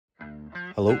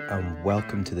Hello and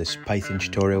welcome to this Python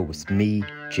tutorial with me,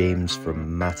 James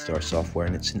from Mathdar Software,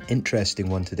 and it's an interesting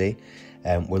one today.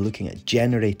 We're looking at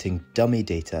generating dummy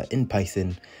data in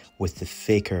Python with the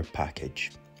Faker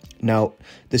package. Now,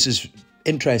 this is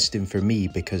interesting for me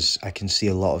because I can see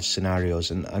a lot of scenarios,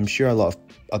 and I'm sure a lot of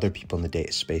other people in the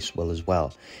data space will as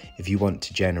well. If you want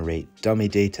to generate dummy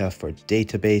data for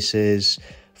databases,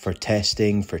 for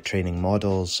testing, for training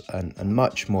models, and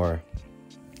much more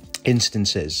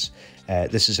instances,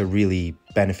 this is a really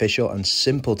beneficial and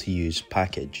simple to use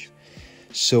package.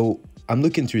 So I'm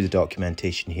looking through the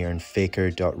documentation here in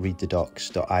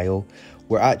faker.readthedocs.io.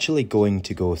 We're actually going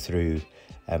to go through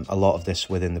a lot of this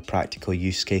within the practical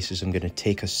use cases I'm going to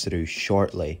take us through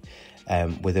shortly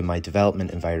within my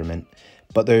development environment.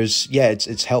 But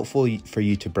it's helpful for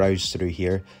you to browse through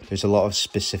here. There's a lot of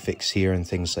specifics here and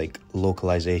things like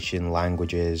localization,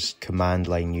 languages, command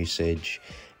line usage.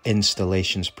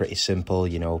 Installation's pretty simple,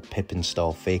 pip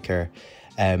install Faker.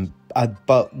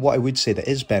 But what I would say that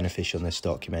is beneficial in this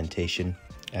documentation,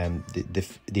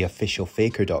 the official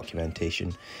Faker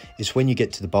documentation, is when you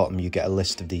get to the bottom, you get a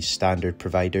list of these standard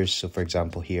providers. So for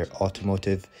example here,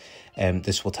 automotive,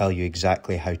 this will tell you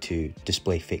exactly how to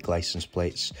display fake license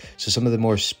plates. So some of the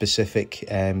more specific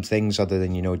things other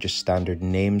than, just standard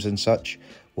names and such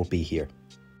will be here.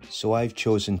 So I've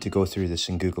chosen to go through this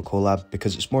in Google Colab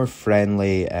because it's more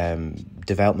friendly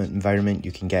development environment.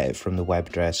 You can get it from the web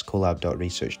address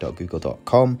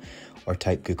colab.research.google.com or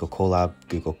type Google Colab,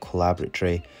 Google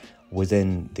Collaboratory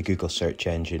within the Google search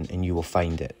engine and you will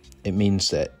find it. It means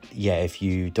that, if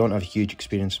you don't have a huge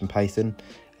experience in Python,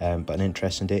 but an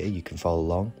interest in data, you can follow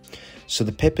along. So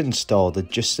the pip install,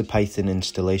 just the Python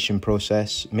installation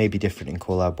process, may be different in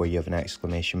Colab where you have an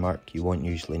exclamation mark. You won't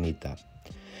usually need that.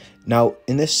 Now,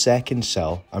 in this second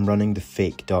cell, I'm running the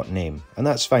fake.name, and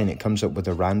that's fine. It comes up with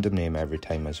a random name every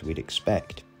time as we'd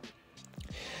expect.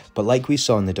 But like we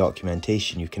saw in the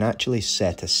documentation, you can actually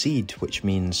set a seed, which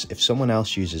means if someone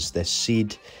else uses this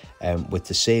seed with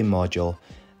the same module,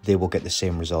 they will get the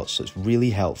same results. So it's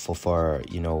really helpful for,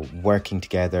 working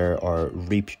together or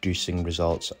reproducing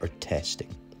results or testing.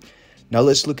 Now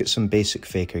let's look at some basic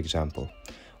Faker example.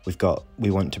 We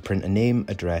want to print a name,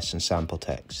 address, and sample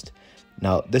text.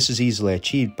 Now, this is easily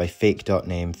achieved by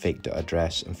fake.name,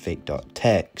 fake.address, and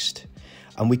fake.text.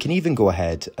 And we can even go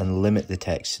ahead and limit the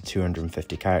text to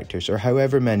 250 characters or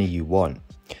however many you want.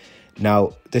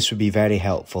 Now, this would be very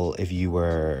helpful if you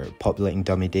were populating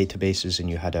dummy databases and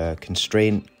you had a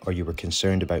constraint or you were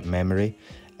concerned about memory.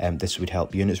 This would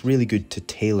help you, and it's really good to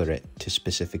tailor it to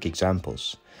specific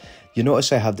examples. You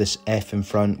notice I have this F in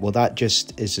front. Well, that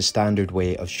just is a standard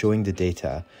way of showing the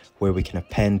data where we can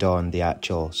append on the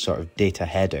actual sort of data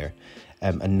header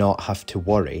and not have to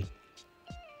worry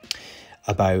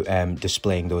about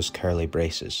displaying those curly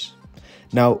braces.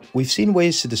 Now, we've seen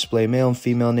ways to display male and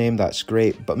female name, that's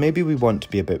great, but maybe we want to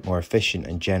be a bit more efficient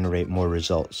and generate more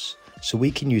results. So we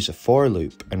can use a for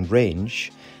loop and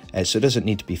range, so it doesn't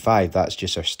need to be 5, that's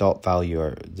just our stop value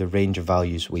or the range of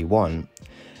values we want.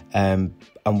 And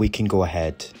we can go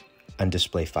ahead and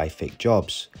display 5 fake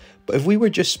jobs. But if we were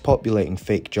just populating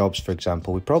fake jobs, for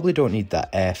example, we probably don't need that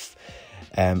F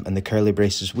and the curly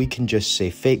braces. We can just say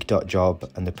fake.job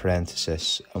and the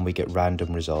parenthesis, and we get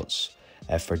random results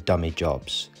for dummy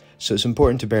jobs. So it's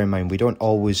important to bear in mind, we don't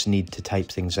always need to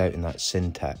type things out in that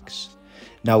syntax.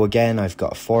 Now again, I've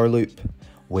got a for loop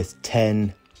with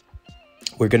 10.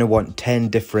 We're going to want 10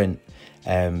 different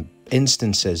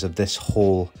instances of this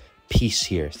whole piece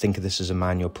here. Think of this as a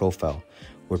manual profile.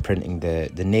 We're printing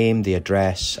the name, the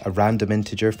address, a random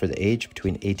integer for the age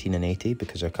between 18 and 80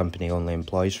 because our company only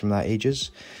employs from that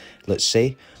ages. Let's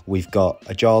say we've got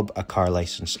a job, a car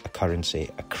license, a currency,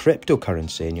 a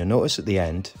cryptocurrency, and you'll notice at the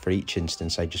end for each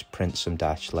instance I just print some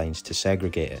dashed lines to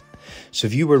segregate it. So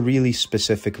if you were really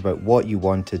specific about what you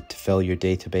wanted to fill your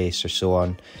database or so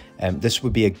on, this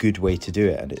would be a good way to do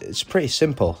it. And it's pretty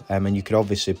simple, and you could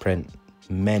obviously print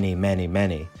many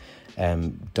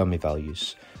dummy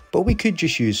values. But we could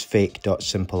just use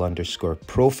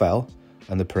fake.simple_profile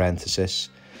and the parenthesis.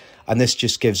 And this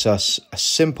just gives us a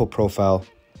simple profile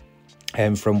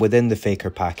from within the Faker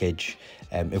package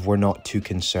if we're not too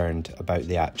concerned about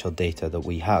the actual data that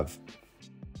we have.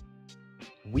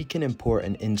 We can import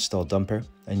an install dumper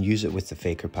and use it with the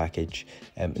Faker package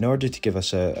in order to give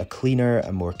us a cleaner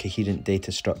and more coherent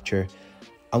data structure.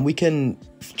 And we can,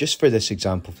 just for this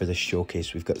example, for this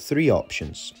showcase, we've got 3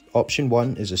 options. Option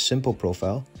 1 is a simple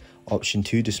profile. Option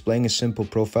 2, displaying a simple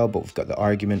profile, but we've got the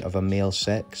argument of a male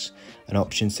sex. And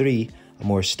option 3, a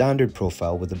more standard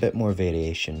profile with a bit more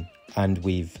variation. And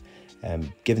we've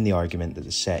given the argument that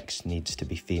the sex needs to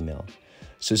be female.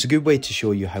 So it's a good way to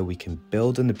show you how we can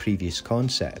build on the previous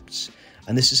concepts.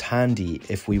 And this is handy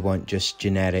if we want just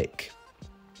generic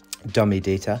dummy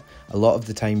data. A lot of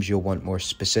the times you'll want more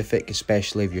specific,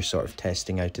 especially if you're sort of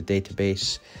testing out a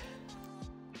database.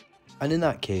 And in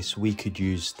that case, we could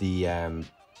use the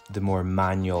more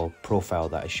manual profile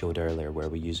that I showed earlier, where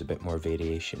we use a bit more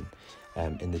variation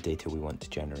in the data we want to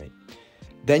generate.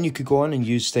 Then you could go on and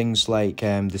use things like the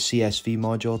CSV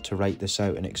module to write this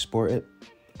out and export it.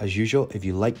 As usual, if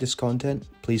you like this content,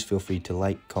 please feel free to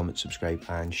like, comment, subscribe,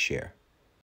 and share.